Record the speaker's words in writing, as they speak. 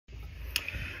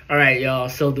All right, y'all.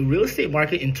 So the real estate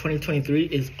market in 2023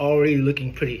 is already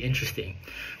looking pretty interesting.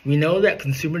 We know that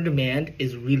consumer demand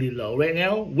is really low right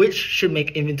now, which should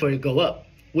make inventory go up,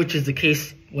 which is the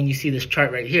case when you see this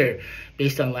chart right here.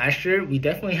 Based on last year, we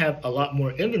definitely have a lot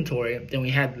more inventory than we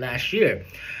had last year.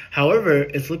 However,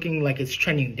 it's looking like it's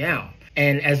trending down.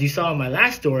 And as you saw in my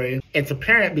last story, it's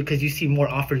apparent because you see more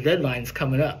offer deadlines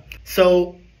coming up.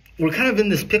 So we're kind of in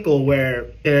this pickle where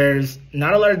there's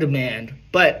not a lot of demand,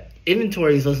 but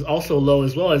inventory is also low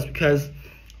as well, is because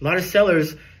a lot of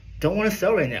sellers don't want to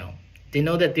sell right now. They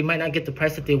know that they might not get the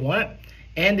price that they want,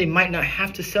 and they might not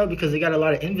have to sell because they got a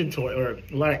lot of inventory or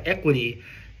a lot of equity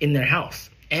in their house,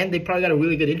 and they probably got a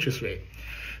really good interest rate.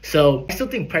 So I still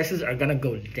think prices are gonna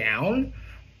go down,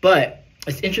 but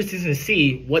it's interesting to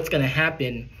see what's gonna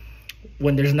happen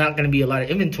when there's not gonna be a lot of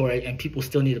inventory and people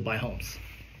still need to buy homes.